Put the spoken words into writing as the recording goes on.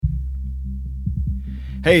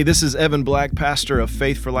Hey, this is Evan Black, pastor of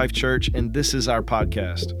Faith for Life Church, and this is our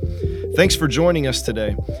podcast. Thanks for joining us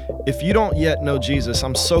today. If you don't yet know Jesus,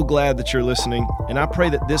 I'm so glad that you're listening, and I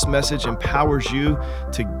pray that this message empowers you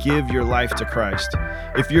to give your life to Christ.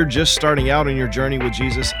 If you're just starting out on your journey with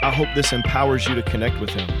Jesus, I hope this empowers you to connect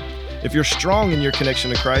with Him. If you're strong in your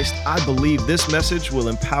connection to Christ, I believe this message will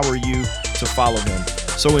empower you to follow Him.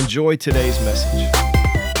 So enjoy today's message.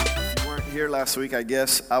 Here last week, I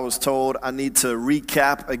guess I was told I need to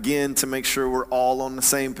recap again to make sure we're all on the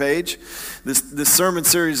same page. This sermon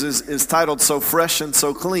series is titled So Fresh and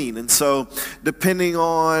So Clean. And so depending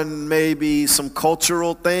on maybe some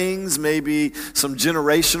cultural things, maybe some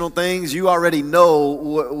generational things, you already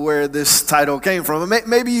know where this title came from.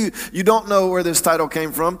 Maybe you don't know where this title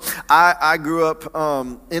came from. I grew up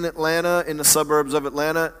in Atlanta, in the suburbs of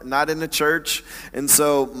Atlanta, not in the church. And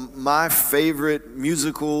so my favorite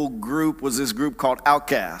musical group was this group called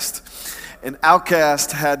Outkast. And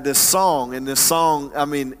Outkast had this song, and this song,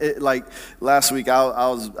 like last week I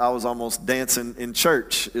was almost dancing in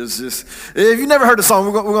church. It was just, if you never heard the song,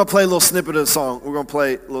 we're gonna play a little snippet of the song. We're gonna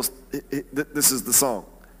play a little, this is the song.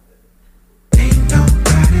 Ain't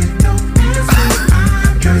nobody know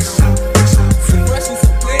I'm just so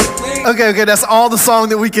Okay, that's all the song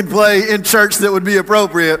that we can play in church that would be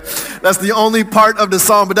appropriate. That's the only part of the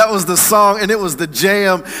song, but that was the song, and it was the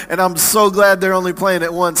jam, and I'm so glad they're only playing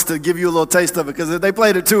it once to give you a little taste of it, because if they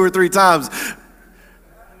played it 2 or 3 times,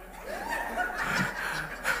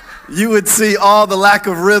 you would see all the lack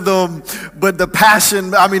of rhythm, but the passion.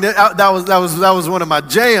 That was one of my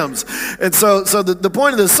jams. And so the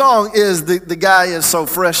point of the song is the guy is so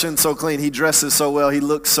fresh and so clean. He dresses so well. He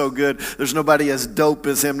looks so good. There's nobody as dope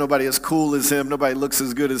as him. Nobody as cool as him. Nobody looks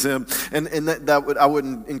as good as him. And I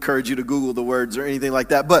wouldn't encourage you to Google the words or anything like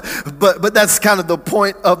that. But that's kind of the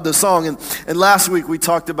point of the song. And last week we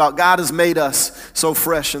talked about God has made us so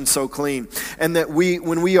fresh and so clean, and that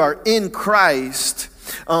when we are in Christ,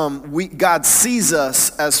 God sees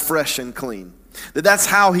us as fresh and clean. That's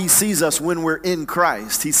how He sees us when we're in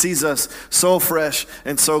Christ. He sees us so fresh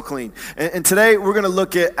and so clean. And today we're going to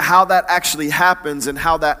look at how that actually happens and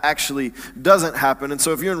how that actually doesn't happen. And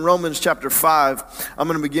so if you're in Romans chapter 5, I'm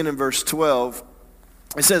going to begin in verse 12.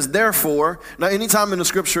 It says, therefore. Now anytime in the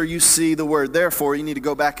scripture you see the word therefore, you need to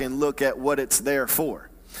go back and look at what it's there for.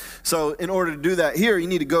 So in order to do that here, you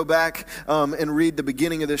need to go back and read the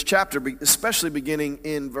beginning of this chapter, especially beginning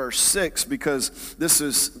in verse 6, because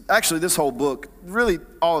this whole book, really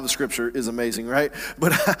all of the scripture is amazing, right?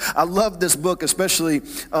 But I love this book, especially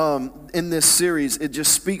in this series. It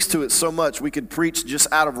just speaks to it so much. We could preach just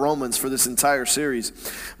out of Romans for this entire series.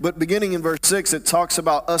 But beginning in verse 6, it talks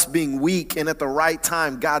about us being weak, and at the right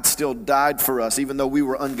time, God still died for us, even though we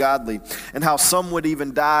were ungodly, and how some would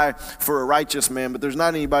even die for a righteous man, but there's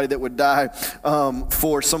not anybody that would die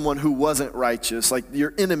for someone who wasn't righteous. Like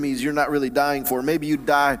your enemies, you're not really dying for. Maybe you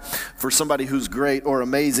die for somebody who's great or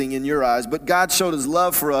amazing in your eyes, but God showed His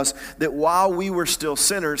love for us that while we were still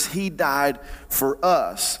sinners, He died for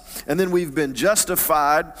us. And then we've been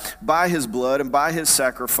justified by His blood and by His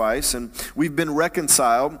sacrifice, and we've been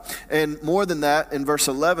reconciled. And more than that, in verse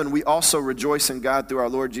 11, we also rejoice in God through our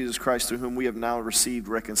Lord Jesus Christ, through whom we have now received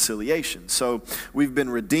reconciliation. So we've been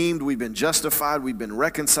redeemed, we've been justified, we've been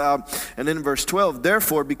reconciled. And then in verse 12,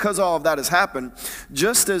 therefore, because all of that has happened,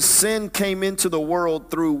 just as sin came into the world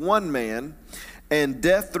through one man, and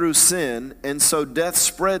death through sin, and so death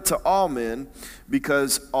spread to all men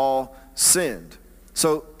because all sinned.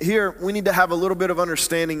 So here we need to have a little bit of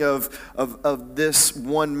understanding of this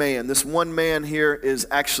one man. This one man here is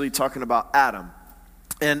actually talking about Adam.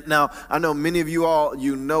 And now, I know many of you all,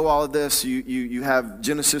 you know all of this. You have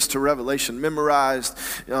Genesis to Revelation memorized.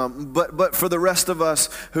 But for the rest of us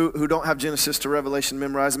who don't have Genesis to Revelation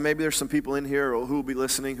memorized, and maybe there's some people in here or who will be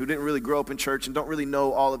listening who didn't really grow up in church and don't really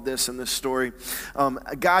know all of this in this story.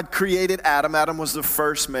 God created Adam. Adam was the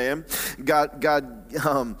first man. God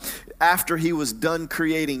after He was done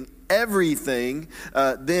creating everything,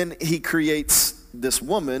 then He creates this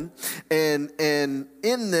woman, and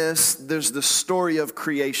in this, there's the story of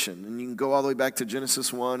creation. And you can go all the way back to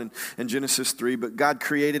Genesis 1 and Genesis 3, but God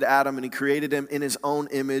created Adam, and He created him in His own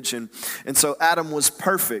image, and so Adam was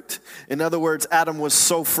perfect. In other words, Adam was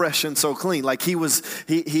so fresh and so clean. Like he was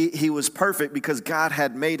perfect because God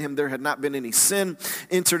had made him. There had not been any sin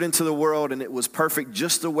entered into the world, and it was perfect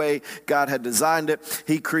just the way God had designed it.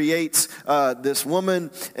 He creates this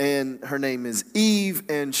woman, and her name is Eve,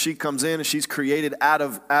 and she comes in, and she's created out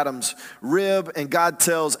of Adam's rib, and God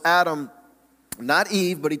tells Adam, not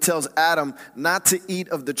Eve, but he tells Adam not to eat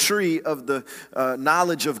of the tree of the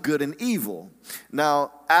knowledge of good and evil.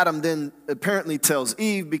 Now, Adam then apparently tells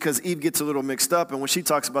Eve, because Eve gets a little mixed up, and when she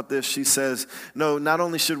talks about this, she says, no, not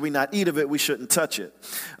only should we not eat of it, we shouldn't touch it.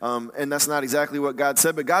 And that's not exactly what God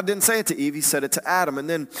said, but God didn't say it to Eve, he said it to Adam. And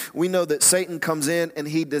then we know that Satan comes in and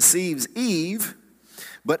he deceives Eve,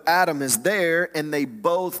 but Adam is there, and they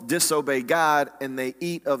both disobey God, and they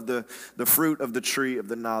eat of the fruit of the tree of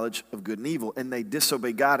the knowledge of good and evil. And they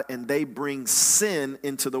disobey God, and they bring sin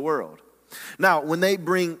into the world. Now, when they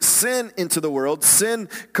bring sin into the world, sin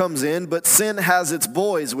comes in, but sin has its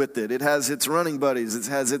boys with it. It has its running buddies. It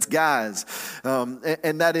has its guys.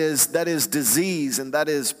 And that is disease, and that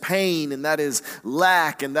is pain, and that is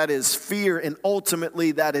lack, and that is fear, and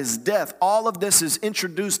ultimately that is death. All of this is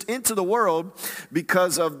introduced into the world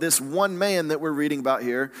because of this one man that we're reading about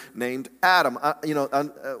here named Adam.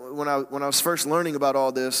 When I was first learning about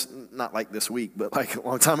all this, not like this week, but like a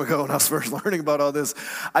long time ago when I was first learning about all this,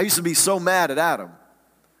 I used to be so mad at Adam.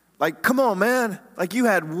 Like, come on, man. Like, you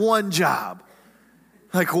had one job.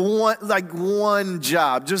 Like one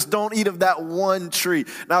job. Just don't eat of that one tree.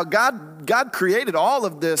 Now, God created all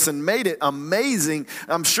of this and made it amazing.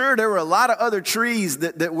 I'm sure there were a lot of other trees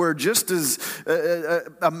that were just as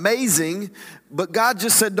amazing, but God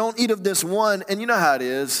just said, don't eat of this one. And you know how it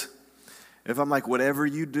is. If I'm like, whatever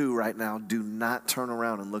you do right now, do not turn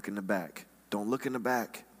around and look in the back. Don't look in the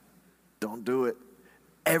back. Don't do it.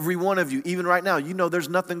 Every one of you, even right now, you know there's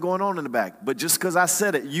nothing going on in the back. But just because I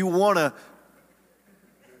said it, you want to.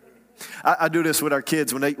 I do this with our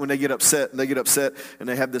kids when they get upset, and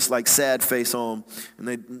they have this like sad face on, and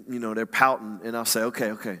they're pouting, and I'll say,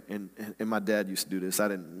 okay. And my dad used to do this. I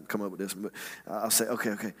didn't come up with this, but I'll say,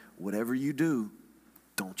 okay, whatever you do,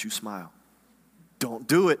 don't you smile. Don't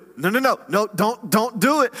do it. No, don't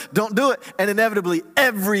do it. Don't do it. And inevitably,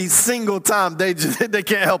 every single time, they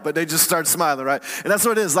can't help it. They just start smiling, right? And that's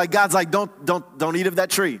what it is. Like, God's like, don't eat of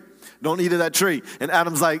that tree. Don't eat of that tree. And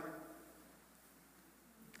Adam's like,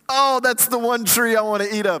 oh, that's the one tree I want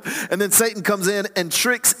to eat of. And then Satan comes in and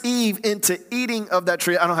tricks Eve into eating of that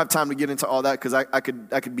tree. I don't have time to get into all that because I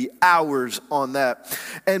could be hours on that.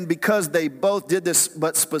 And because they both did this,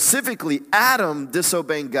 but specifically Adam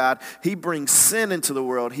disobeying God, he brings sin into the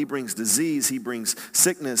world. He brings disease. He brings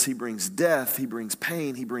sickness. He brings death. He brings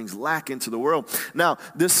pain. He brings lack into the world. Now,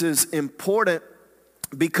 this is important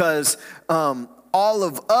because all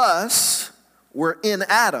of us were in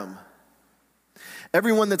Adam.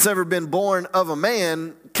 Everyone that's ever been born of a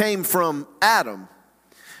man came from Adam.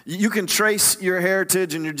 You can trace your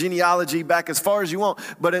heritage and your genealogy back as far as you want,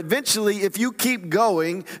 but eventually, if you keep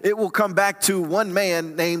going, it will come back to one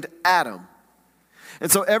man named Adam. And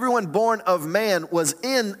so everyone born of man was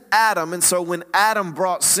in Adam, and so when Adam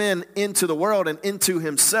brought sin into the world and into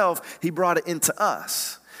himself, he brought it into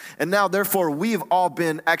us. And now, therefore, we've all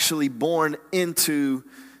been actually born into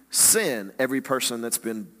sin, every person that's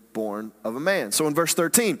been born of a man. So in verse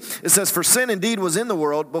 13, it says, for sin indeed was in the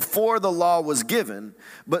world before the law was given,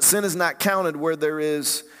 but sin is not counted where there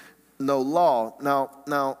is no law.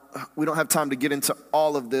 Now, we don't have time to get into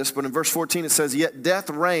all of this, but in verse 14 it says, yet death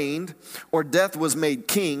reigned, or death was made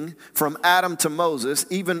king from Adam to Moses,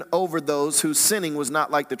 even over those whose sinning was not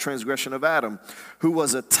like the transgression of Adam, who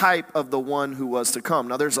was a type of the one who was to come.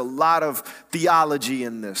 Now, there's a lot of theology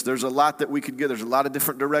in this. There's a lot that we could get. There's a lot of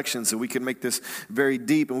different directions, and we can make this very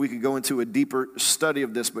deep, and we could go into a deeper study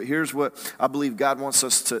of this. But here's what I believe God wants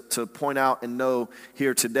us to point out and know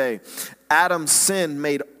here today. Adam's sin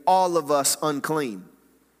made all of us unclean.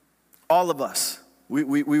 All of us.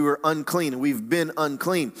 We were unclean, and we've been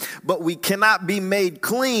unclean. But we cannot be made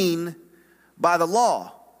clean by the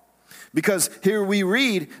law. Because here we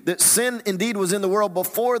read that sin indeed was in the world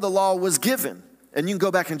before the law was given. And you can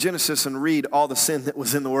go back in Genesis and read all the sin that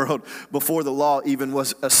was in the world before the law even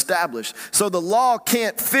was established. So the law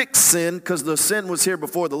can't fix sin because the sin was here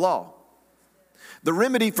before the law. The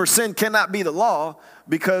remedy for sin cannot be the law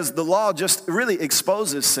because the law just really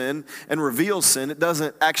exposes sin and reveals sin. It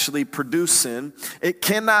doesn't actually produce sin. It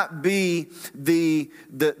cannot be the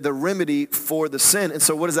remedy for the sin. And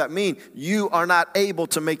so what does that mean? You are not able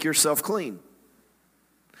to make yourself clean.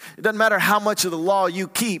 It doesn't matter how much of the law you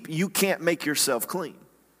keep, you can't make yourself clean.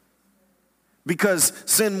 Because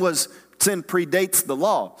sin predates the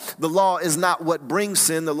law. The law is not what brings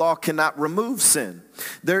sin. The law cannot remove sin.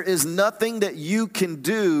 There is nothing that you can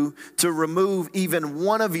do to remove even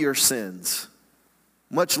one of your sins,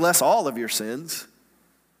 much less all of your sins.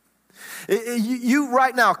 You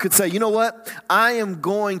right now could say, you know what? I am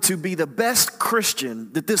going to be the best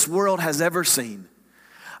Christian that this world has ever seen.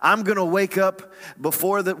 I'm going to wake up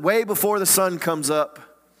way before the sun comes up.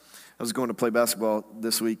 I was going to play basketball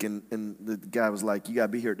this week, and the guy was like, you got to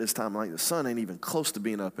be here at this time. I'm like, the sun ain't even close to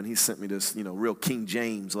being up. And he sent me this, real King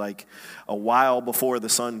James, like a while before the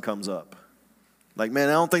sun comes up. Like, man,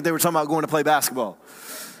 I don't think they were talking about going to play basketball.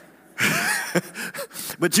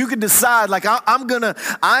 But you can decide, like, I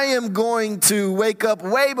am going to wake up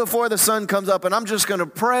way before the sun comes up, and I'm just going to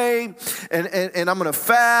pray, and I'm going to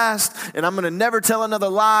fast, and I'm going to never tell another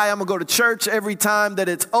lie. I'm going to go to church every time that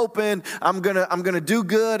it's open. I'm going to do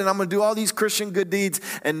good, and I'm going to do all these Christian good deeds,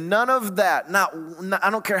 and none of that, I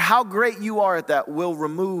don't care how great you are at that, will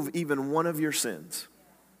remove even one of your sins.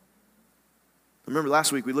 Remember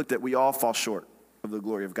last week we looked at we all fall short of the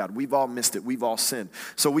glory of God. We've all missed it. We've all sinned.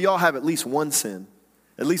 So we all have at least one sin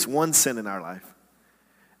in our life.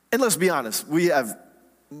 And let's be honest, we have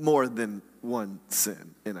more than one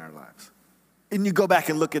sin in our lives. And you go back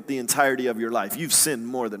and look at the entirety of your life, you've sinned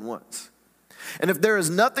more than once. And if there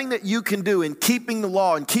is nothing that you can do in keeping the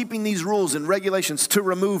law and keeping these rules and regulations to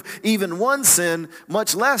remove even one sin,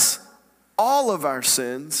 much less all of our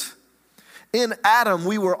sins, in Adam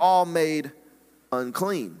we were all made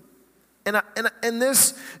unclean. And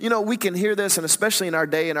this, we can hear this, and especially in our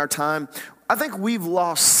day and our time, I think we've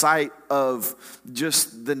lost sight of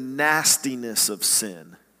just the nastiness of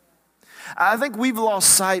sin. I think we've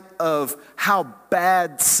lost sight of how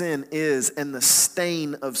bad sin is, and the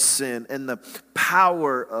stain of sin, and the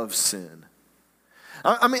power of sin.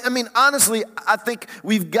 I mean, honestly, I think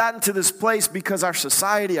we've gotten to this place because our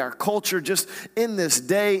society, our culture, just in this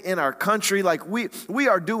day, in our country, like we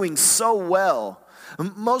are doing so well.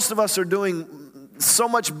 Most of us are doing so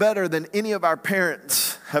much better than any of our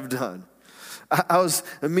parents have done. I was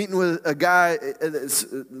meeting with a guy,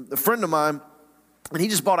 a friend of mine, and he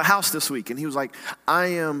just bought a house this week. And he was like, I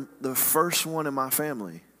am the first one in my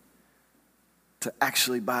family to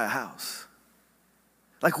actually buy a house.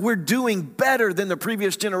 Like, we're doing better than the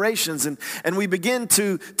previous generations. And we begin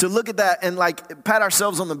to look at that and like pat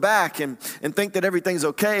ourselves on the back and think that everything's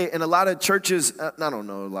okay. And a lot of churches, I don't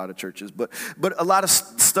know a lot of churches, but a lot of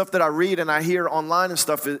stuff that I read and I hear online and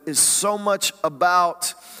stuff is so much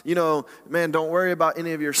about, man, don't worry about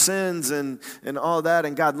any of your sins and all that.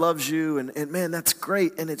 And God loves you. And man, that's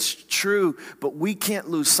great. And it's true. But we can't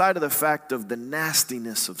lose sight of the fact of the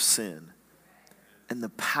nastiness of sin. And the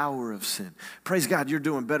power of sin. Praise God, you're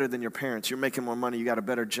doing better than your parents. You're making more money. You got a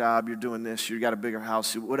better job. You're doing this. You got a bigger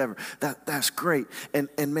house. Whatever. That's great. And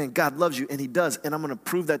man, God loves you, and He does. And I'm going to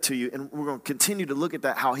prove that to you. And we're going to continue to look at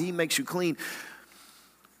that, how He makes you clean.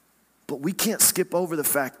 But we can't skip over the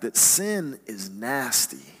fact that sin is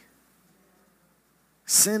nasty.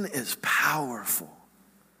 Sin is powerful.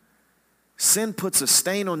 Sin puts a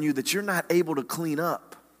stain on you that you're not able to clean up.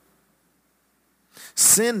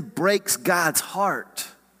 Sin breaks God's heart.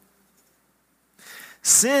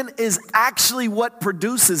 Sin is actually what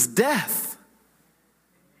produces death.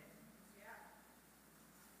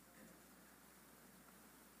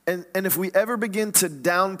 And if we ever begin to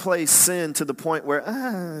downplay sin to the point where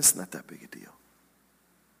it's not that big a deal,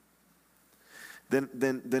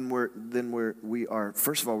 then we are,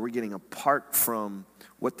 first of all, we're getting apart from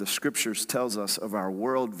what the Scriptures tells us of our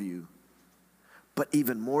worldview. But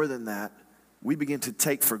even more than that, we begin to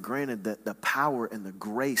take for granted that the power and the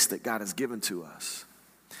grace that God has given to us.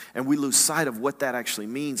 And we lose sight of what that actually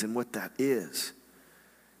means and what that is.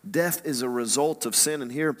 Death is a result of sin.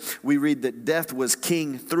 And here we read that death was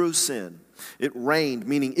king through sin. It reigned,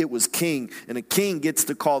 meaning it was king. And a king gets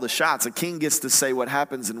to call the shots. A king gets to say what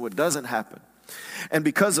happens and what doesn't happen. And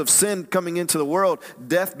because of sin coming into the world,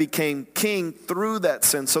 death became king through that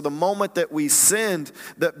sin. So the moment that we sinned,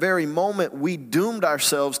 that very moment we doomed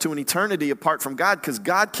ourselves to an eternity apart from God, because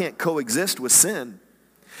God can't coexist with sin.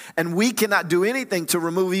 And we cannot do anything to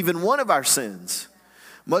remove even one of our sins,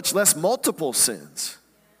 much less multiple sins.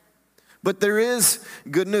 But there is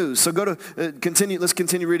good news. So let's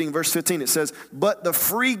continue reading verse 15. It says, but the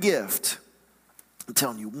free gift, I'm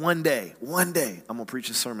telling you, one day, I'm going to preach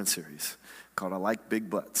a sermon series called I Like Big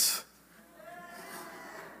Butts.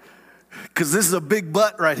 Because this is a big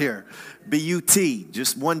butt right here. B-U-T,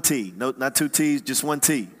 just one T. No, not two T's, just one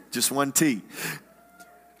T. Just one T.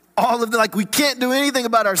 All of we can't do anything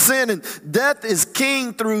about our sin, and death is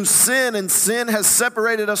king through sin, and sin has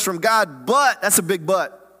separated us from God. But, that's a big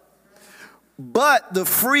but. But the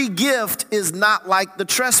free gift is not like the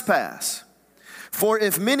trespass. For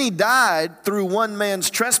if many died through one man's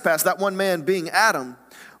trespass, that one man being Adam,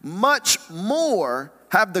 much more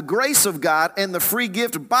have the grace of God and the free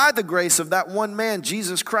gift by the grace of that one man,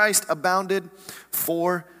 Jesus Christ, abounded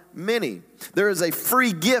for many. There is a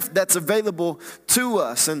free gift that's available to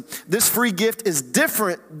us. And this free gift is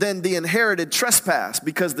different than the inherited trespass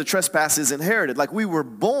because the trespass is inherited. Like we were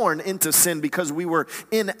born into sin because we were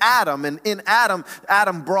in Adam. And in Adam,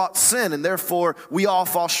 Adam brought sin. And therefore, we all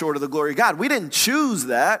fall short of the glory of God. We didn't choose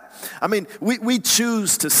that. I mean, we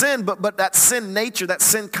choose to sin, but that sin nature, that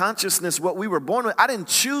sin consciousness, what we were born with, I didn't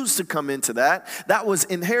choose to come into that. That was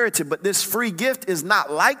inherited. But this free gift is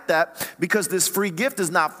not like that because this free gift is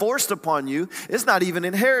not forced upon you. It's not even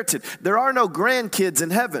inherited. There are no grandkids in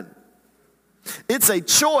heaven. It's a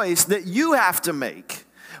choice that you have to make,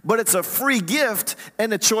 but it's a free gift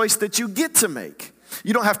and a choice that you get to make.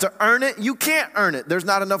 You don't have to earn it. You can't earn it. There's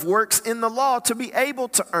not enough works in the law to be able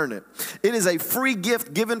to earn it. It is a free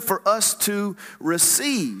gift given for us to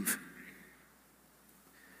receive.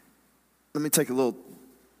 Let me take a little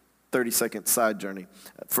 30-second side journey.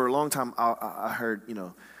 For a long time, I heard,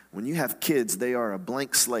 when you have kids, they are a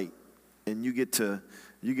blank slate, and you get to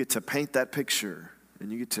paint that picture,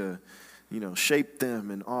 and you get to, shape them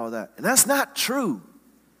and all that. And that's not true.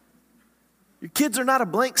 Your kids are not a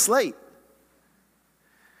blank slate.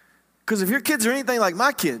 Because if your kids are anything like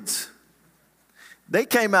my kids, they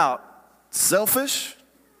came out selfish.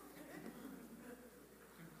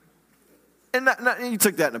 And you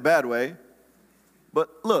took that in a bad way. But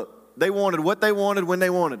look, they wanted what they wanted when they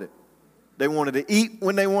wanted it. They wanted to eat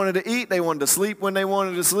when they wanted to eat. They wanted to sleep when they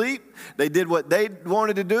wanted to sleep. They did what they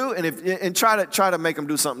wanted to do, and try to make them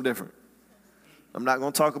do something different. I'm not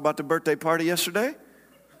going to talk about the birthday party yesterday.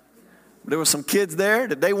 There were some kids there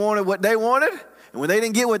that they wanted what they wanted, and when they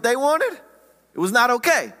didn't get what they wanted, it was not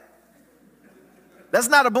okay. That's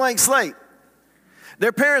not a blank slate.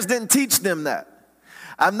 Their parents didn't teach them that.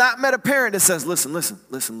 I've not met a parent that says, listen,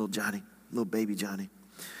 little Johnny, little baby Johnny.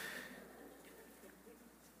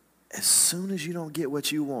 As soon as you don't get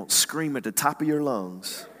what you want, scream at the top of your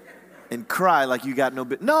lungs and cry like you got no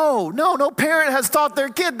bit. No parent has taught their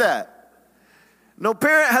kid that. No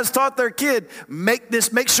parent has taught their kid,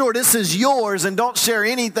 make sure this is yours and don't share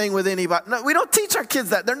anything with anybody. No, we don't teach our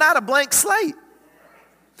kids that. They're not a blank slate.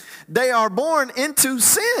 They are born into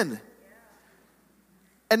sin.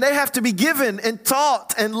 And they have to be given and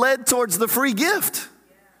taught and led towards the free gift.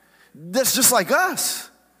 That's just like us.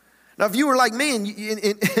 Now, if you were like me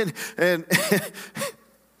and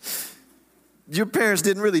your parents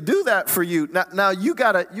didn't really do that for you, now you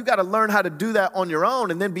gotta learn how to do that on your own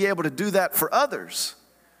and then be able to do that for others.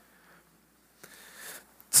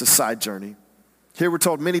 It's a side journey. Here we're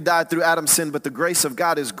told many died through Adam's sin, but the grace of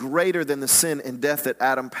God is greater than the sin and death that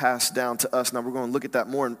Adam passed down to us. Now we're going to look at that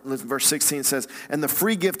more. Verse 16 says, and the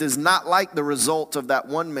free gift is not like the result of that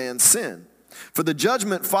one man's sin. For the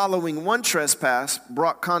judgment following one trespass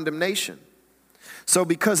brought condemnation. So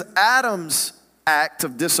because Adam's act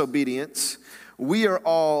of disobedience,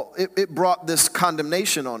 it brought this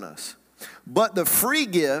condemnation on us. But the free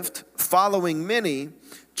gift following many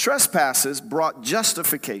trespasses brought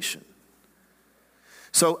justification.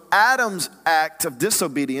 So Adam's act of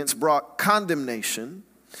disobedience brought condemnation,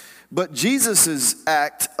 but Jesus'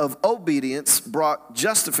 act of obedience brought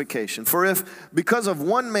justification. For if because of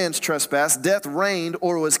one man's trespass death reigned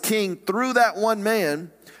or was king through that one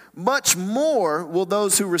man, much more will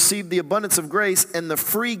those who receive the abundance of grace and the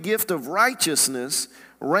free gift of righteousness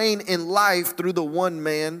reign in life through the one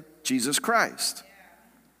man, Jesus Christ.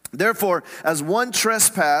 Therefore, as one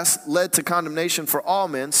trespass led to condemnation for all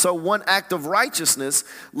men, so one act of righteousness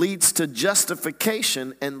leads to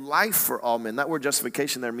justification and life for all men. That word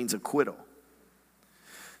justification there means acquittal.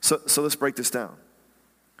 So let's break this down.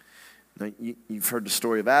 Now, you've heard the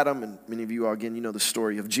story of Adam, and many of you, again, you know the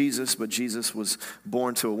story of Jesus, but Jesus was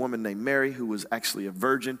born to a woman named Mary who was actually a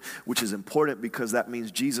virgin, which is important because that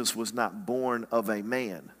means Jesus was not born of a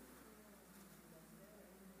man.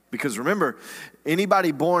 Because remember,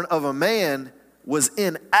 anybody born of a man was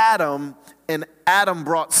in Adam, and Adam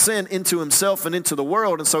brought sin into himself and into the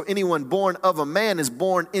world, and so anyone born of a man is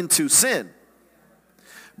born into sin.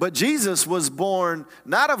 But Jesus was born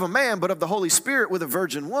not of a man, but of the Holy Spirit with a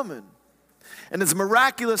virgin woman. And as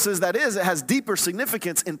miraculous as that is, it has deeper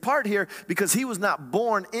significance in part here because he was not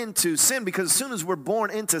born into sin. Because as soon as we're born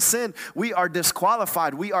into sin, we are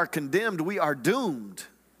disqualified, we are condemned, we are doomed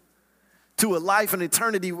to a life and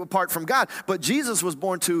eternity apart from God. But Jesus was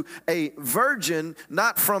born to a virgin,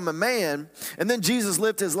 not from a man. And then Jesus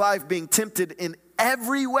lived his life being tempted in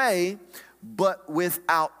every way, but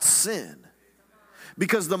without sin.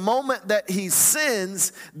 Because the moment that he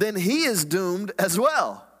sins, then he is doomed as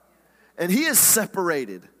well. And he is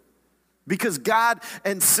separated. Because God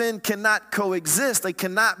and sin cannot coexist. They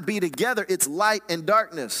cannot be together. It's light and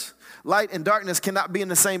darkness. Light and darkness cannot be in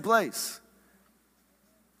the same place.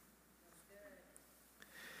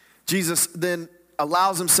 Jesus then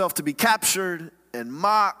allows himself to be captured and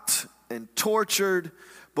mocked and tortured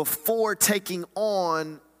before taking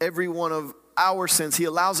on every one of our sins. He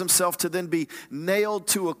allows himself to then be nailed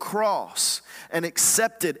to a cross and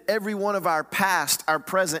accepted every one of our past, our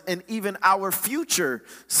present, and even our future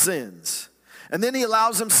sins. And then he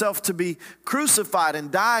allows himself to be crucified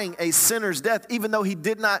and dying a sinner's death, even though he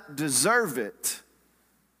did not deserve it.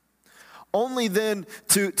 Only then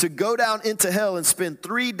to go down into hell and spend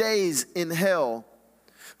 3 days in hell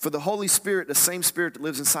for the Holy Spirit, the same Spirit that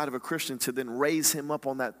lives inside of a Christian, to then raise him up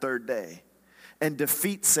on that third day and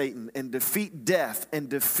defeat Satan and defeat death and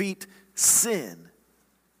defeat sin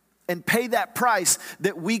and pay that price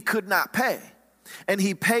that we could not pay. And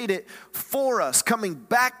he paid it for us, coming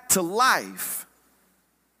back to life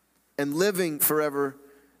and living forever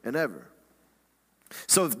and ever.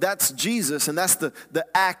 So if that's Jesus, and that's the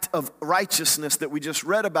act of righteousness that we just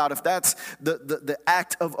read about, if that's the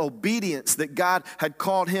act of obedience that God had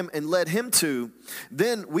called him and led him to,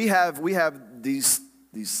 then we have these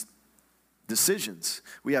decisions.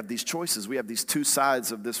 We have these choices. We have these two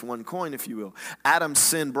sides of this one coin, if you will. Adam's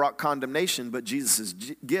sin brought condemnation, but Jesus'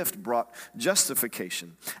 gift brought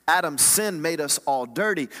justification. Adam's sin made us all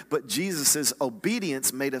dirty, but Jesus'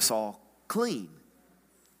 obedience made us all clean.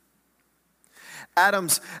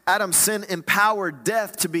 Adam's sin empowered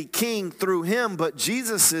death to be king through him, but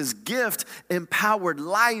Jesus' gift empowered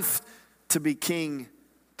life to be king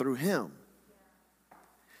through him.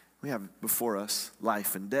 We have before us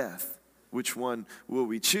life and death. Which one will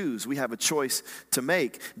we choose? We have a choice to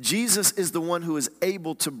make. Jesus is the one who is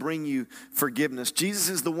able to bring you forgiveness. Jesus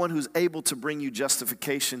is the one who's able to bring you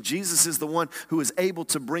justification. Jesus is the one who is able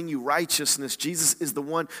to bring you righteousness. Jesus is the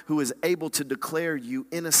one who is able to declare you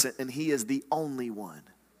innocent, and he is the only one.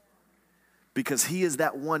 Because he is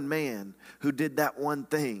that one man who did that one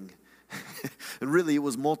thing. And really it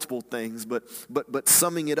was multiple things, but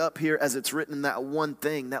summing it up here as it's written in that one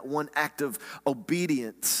thing, that one act of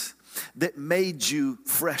obedience that made you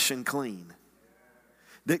fresh and clean,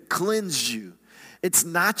 that cleansed you. It's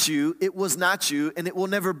not you, it was not you, and it will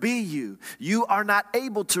never be you. You are not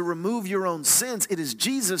able to remove your own sins. It is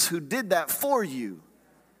Jesus who did that for you.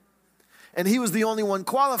 And he was the only one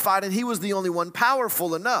qualified, and he was the only one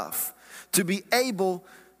powerful enough to be able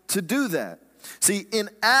to do that. See, in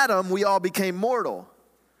Adam, we all became mortal.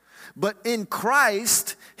 But in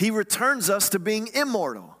Christ, he returns us to being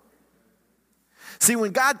immortal. See,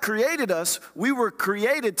 when God created us, we were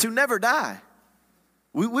created to never die.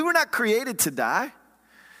 We were not created to die.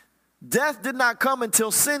 Death did not come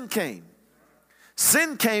until sin came.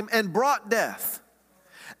 Sin came and brought death.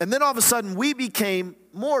 And then all of a sudden, we became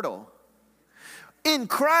mortal. In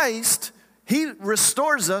Christ, he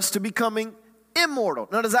restores us to becoming immortal.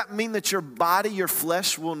 Now, does that mean that your body, your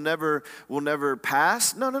flesh will never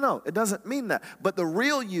pass? No. It doesn't mean that. But the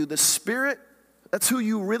real you, the spirit, that's who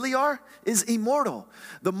you really are, is immortal.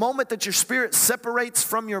 The moment that your spirit separates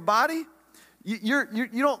from your body, you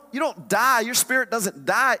don't die. Your spirit doesn't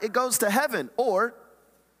die. It goes to heaven, or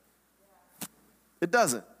it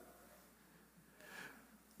doesn't.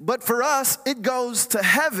 But for us, it goes to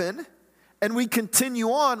heaven, and we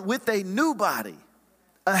continue on with a new body,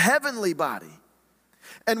 a heavenly body,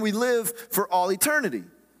 and we live for all eternity.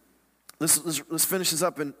 Let's finish this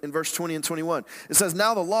up in verse 20 and 21. It says,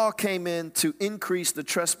 now the law came in to increase the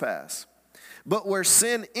trespass. But where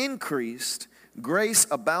sin increased, grace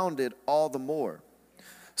abounded all the more.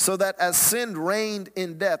 So that as sin reigned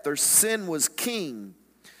in death, or sin was king,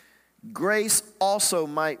 grace also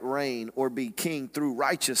might reign or be king through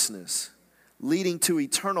righteousness, leading to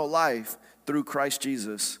eternal life through Christ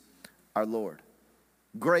Jesus our Lord.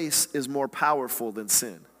 Grace is more powerful than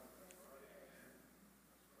sin.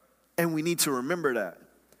 And we need to remember that.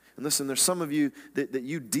 And listen, there's some of you that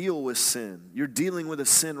you deal with sin. You're dealing with a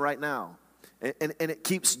sin right now. And it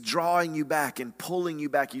keeps drawing you back and pulling you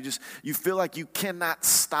back. You feel like you cannot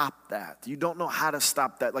stop that. You don't know how to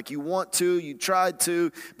stop that. Like you want to, you tried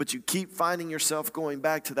to, but you keep finding yourself going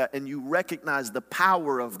back to that. And you recognize the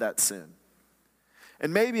power of that sin.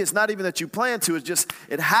 And maybe it's not even that you plan to, it's just,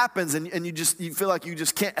 it happens and you feel like you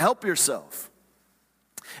just can't help yourself.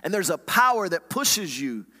 And there's a power that pushes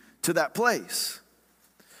you to that place.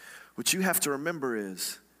 What you have to remember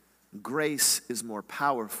is grace is more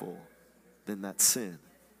powerful than that sin.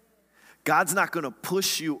 God's not going to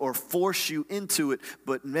push you or force you into it,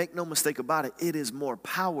 but make no mistake about it, it is more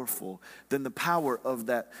powerful than the power of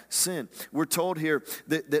that sin. We're told here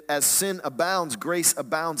that as sin abounds, grace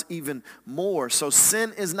abounds even more. So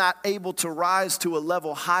sin is not able to rise to a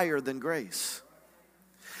level higher than grace.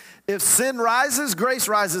 If sin rises, grace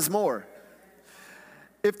rises more.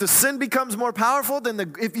 If the sin becomes more powerful,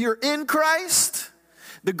 then if you're in Christ,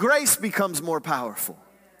 the grace becomes more powerful.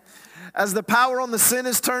 As the power on the sin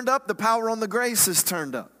is turned up, the power on the grace is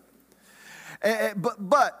turned up.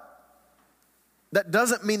 But that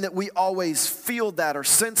doesn't mean that we always feel that or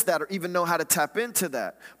sense that or even know how to tap into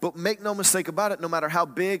that. But make no mistake about it, no matter how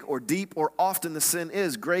big or deep or often the sin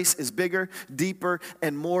is, grace is bigger, deeper,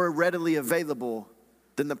 and more readily available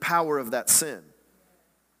than the power of that sin.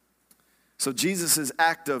 So Jesus'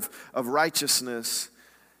 act of righteousness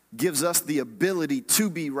gives us the ability to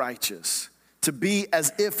be righteous, to be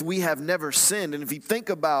as if we have never sinned. And if you think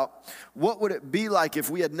about what would it be like if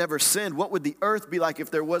we had never sinned, what would the earth be like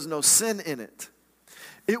if there was no sin in it?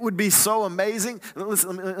 It would be so amazing.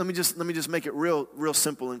 Listen, let me just make it real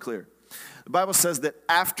simple and clear. The Bible says that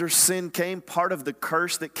after sin came, part of the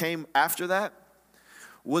curse that came after that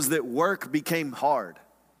was that work became hard.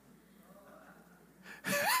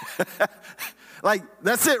 Like,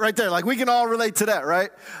 that's it right there. Like, we can all relate to that, right?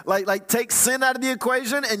 Like take sin out of the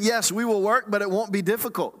equation, and yes, we will work, but it won't be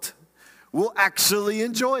difficult. We'll actually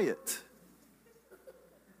enjoy it.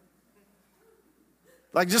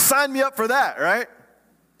 Like, just sign me up for that, right?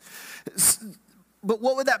 But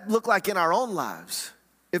what would that look like in our own lives?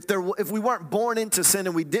 If we weren't born into sin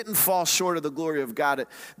and we didn't fall short of the glory of God,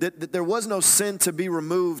 that there was no sin to be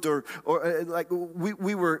removed, or like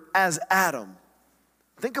we were as Adam.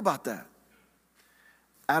 Think about that.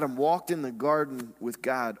 Adam walked in the garden with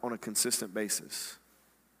God on a consistent basis.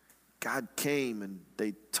 God came and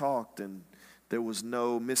they talked, and there was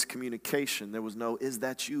no miscommunication. There was no, "Is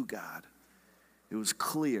that you, God?" It was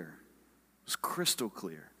clear. It was crystal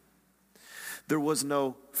clear. There was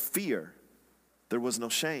no fear. There was no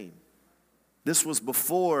shame. This was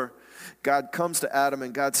before God comes to Adam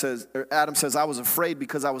and Adam says, "I was afraid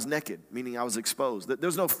because I was naked," meaning I was exposed.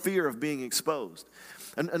 There's no fear of being exposed.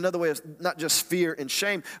 And another way is not just fear and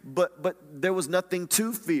shame, but there was nothing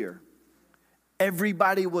to fear.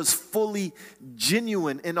 Everybody was fully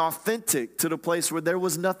genuine and authentic to the place where there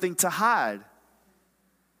was nothing to hide.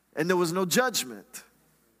 And there was no judgment.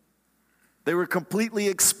 They were completely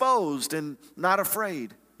exposed and not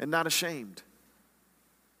afraid and not ashamed.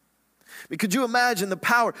 I mean, could you imagine the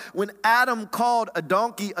power? When Adam called a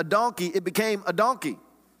donkey, it became a donkey.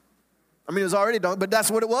 I mean, it was already a donkey, but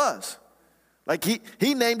that's what it was. Like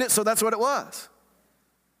he named it, so that's what it was.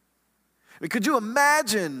 I mean, could you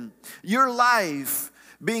imagine your life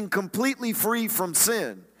being completely free from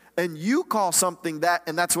sin, and you call something that,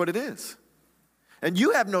 and that's what it is? And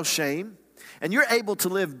you have no shame, and you're able to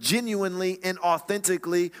live genuinely and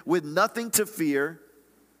authentically with nothing to fear,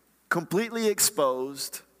 completely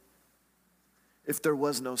exposed, if there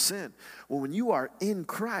was no sin. Well, when you are in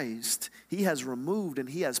Christ, He has removed and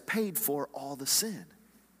He has paid for all the sin.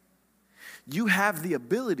 You have the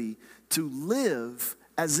ability to live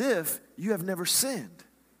as if you have never sinned.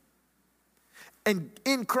 And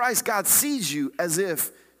in Christ, God sees you as if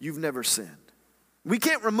you've never sinned. We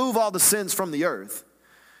can't remove all the sins from the earth.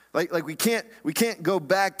 Like we can't go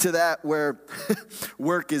back to that where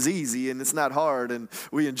work is easy and it's not hard and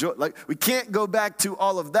we enjoy. Like, we can't go back to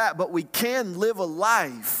all of that, but we can live a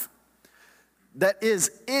life that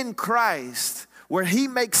is in Christ where He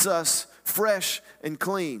makes us fresh and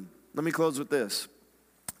clean. Let me close with this.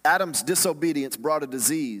 Adam's disobedience brought a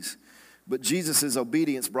disease, but Jesus'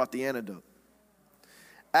 obedience brought the antidote.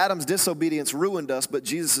 Adam's disobedience ruined us, but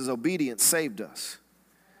Jesus' obedience saved us.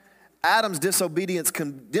 Adam's disobedience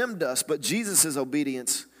condemned us, but Jesus'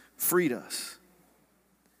 obedience freed us.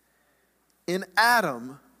 In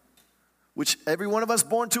Adam, which every one of us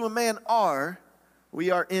born to a man are, we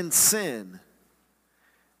are in sin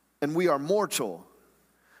and we are mortal.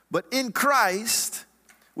 But in Christ,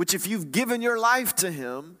 which if you've given your life to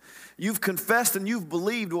Him, you've confessed and you've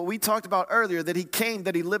believed what we talked about earlier, that He came,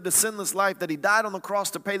 that He lived a sinless life, that He died on the cross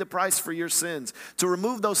to pay the price for your sins, to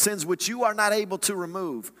remove those sins which you are not able to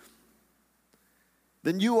remove.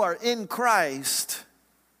 Then you are in Christ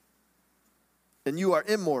and you are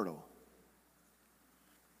immortal.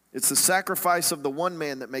 It's the sacrifice of the one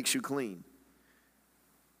man that makes you clean.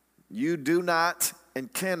 You do not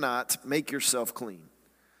and cannot make yourself clean.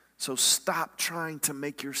 So stop trying to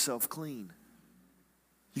make yourself clean.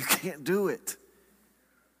 You can't do it.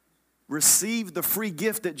 Receive the free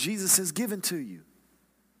gift that Jesus has given to you.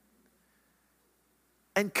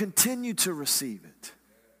 And continue to receive it.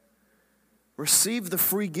 Receive the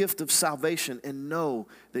free gift of salvation and know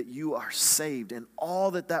that you are saved. And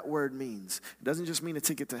all that word means, it doesn't just mean a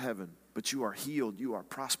ticket to heaven, but you are healed, you are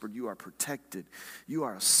prospered, you are protected. You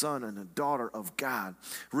are a son and a daughter of God.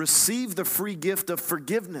 Receive the free gift of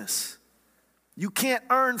forgiveness. You can't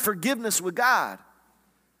earn forgiveness with God.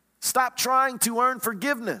 Stop trying to earn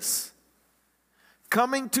forgiveness.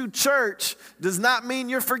 Coming to church does not mean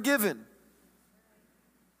you're forgiven.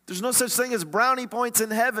 There's no such thing as brownie points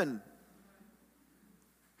in heaven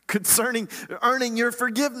concerning earning your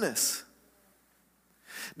forgiveness.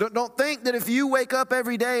 Don't think that if you wake up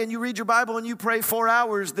every day and you read your Bible and you pray 4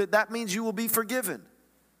 hours, that means you will be forgiven.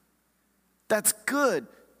 That's good.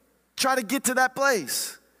 Try to get to that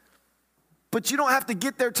place. But you don't have to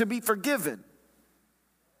get there to be forgiven.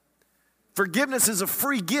 Forgiveness is a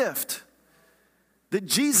free gift that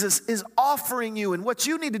Jesus is offering you, and what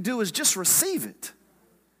you need to do is just receive it.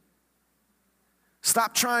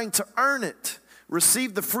 Stop trying to earn it.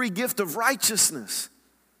 Receive the free gift of righteousness.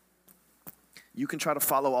 You can try to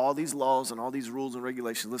follow all these laws and all these rules and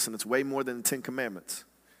regulations. Listen, it's way more than the 10 Commandments.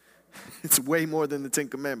 It's way more than the 10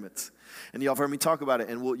 Commandments. And y'all have heard me talk about it,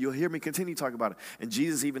 and you'll hear me continue to talk about it. And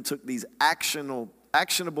Jesus even took these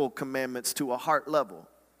actionable commandments to a heart level.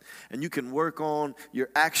 And you can work on your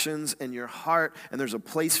actions and your heart, and there's a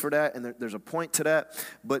place for that, and there's a point to that,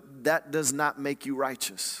 but that does not make you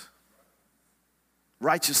righteous.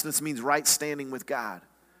 Righteousness means right standing with God.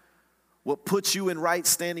 What puts you in right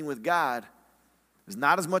standing with God is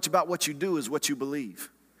not as much about what you do as what you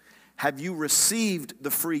believe. Have you received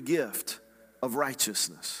the free gift of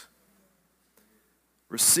righteousness?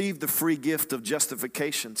 Receive the free gift of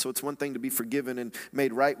justification. So it's one thing to be forgiven and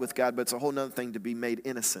made right with God, but it's a whole other thing to be made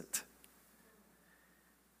innocent.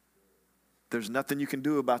 There's nothing you can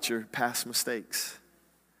do about your past mistakes.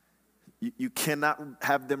 You cannot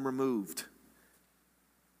have them removed.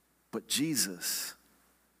 But Jesus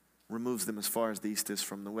removes them as far as the east is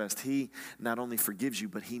from the west. He not only forgives you,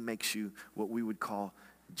 but he makes you what we would call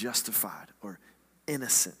justified or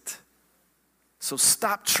innocent. So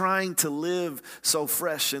stop trying to live so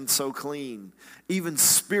fresh and so clean, even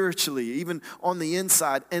spiritually, even on the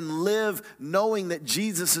inside, and live knowing that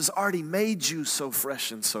Jesus has already made you so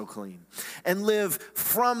fresh and so clean. And live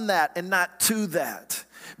from that and not to that.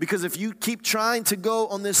 Because if you keep trying to go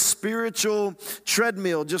on this spiritual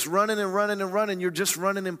treadmill, just running and running and running, you're just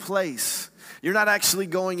running in place. You're not actually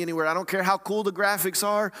going anywhere. I don't care how cool the graphics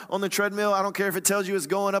are on the treadmill. I don't care if it tells you it's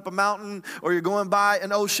going up a mountain or you're going by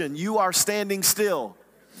an ocean. You are standing still.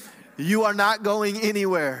 You are not going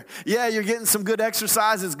anywhere. Yeah, you're getting some good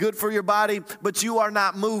exercise. It's good for your body, but you are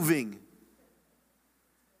not moving.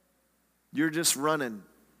 You're just running,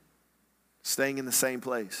 staying in the same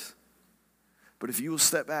place. But if you will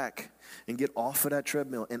step back and get off of that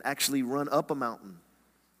treadmill and actually run up a mountain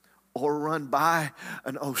or run by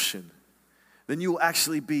an ocean, then you will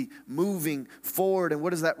actually be moving forward. And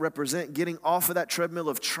what does that represent? Getting off of that treadmill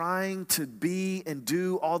of trying to be and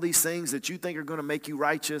do all these things that you think are going to make you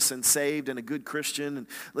righteous and saved and a good Christian. And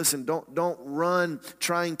listen, don't run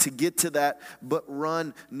trying to get to that, but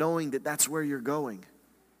run knowing that that's where you're going.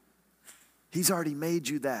 He's already made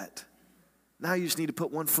you that. Now you just need to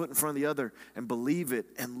put one foot in front of the other and believe it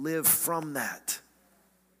and live from that.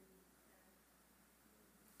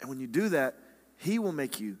 And when you do that, he will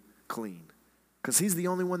make you clean. Because he's the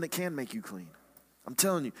only one that can make you clean. I'm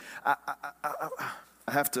telling you, I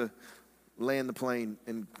have to land the plane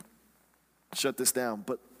and shut this down.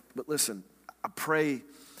 But listen, I pray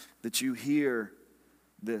that you hear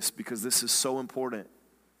this because this is so important.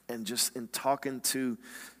 And just in talking to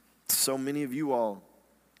so many of you all,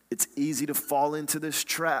 it's easy to fall into this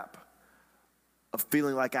trap of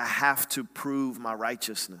feeling like I have to prove my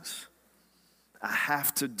righteousness. I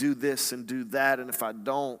have to do this and do that, and if I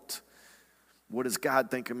don't, what does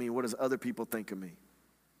God think of me? What does other people think of me?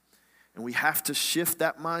 And we have to shift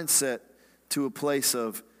that mindset to a place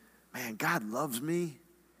of, man, God loves me.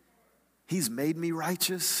 He's made me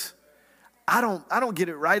righteous. I don't get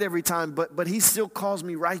it right every time, but he still calls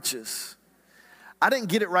me righteous. I didn't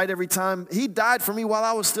get it right every time. He died for me while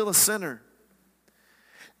I was still a sinner.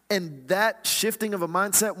 And that shifting of a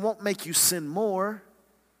mindset won't make you sin more.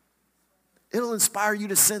 It'll inspire you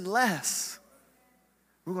to sin less.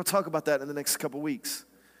 We're going to talk about that in the next couple weeks.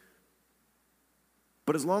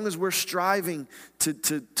 But as long as we're striving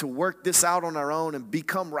to work this out on our own and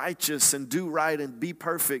become righteous and do right and be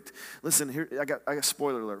perfect, listen, here I got a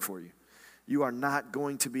spoiler alert for you. You are not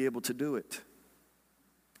going to be able to do it.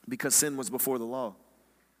 Because sin was before the law.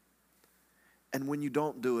 And when you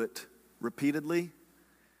don't do it repeatedly,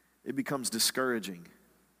 it becomes discouraging.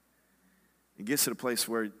 It gets to the place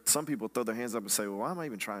where some people throw their hands up and say, well, why am I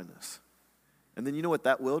even trying this? And then you know what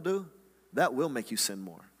that will do? That will make you sin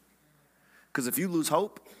more. Because if you lose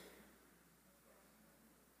hope,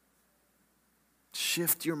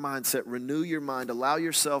 shift your mindset, renew your mind, allow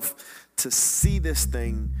yourself to see this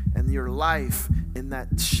thing and your life in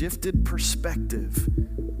that shifted perspective,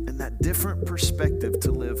 in that different perspective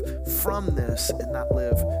to live from this and not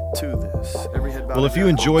live to this. Every head bowed. Well, if you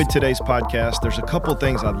enjoyed today's podcast, there's a couple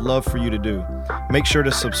things I'd love for you to do. Make sure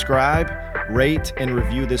to subscribe, rate, and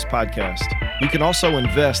review this podcast. You can also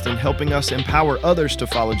invest in helping us empower others to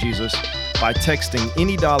follow Jesus by texting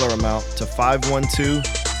any dollar amount to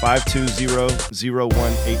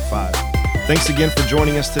 512-520-0185. Thanks again for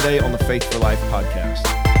joining us today on the Faith for Life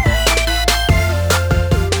podcast.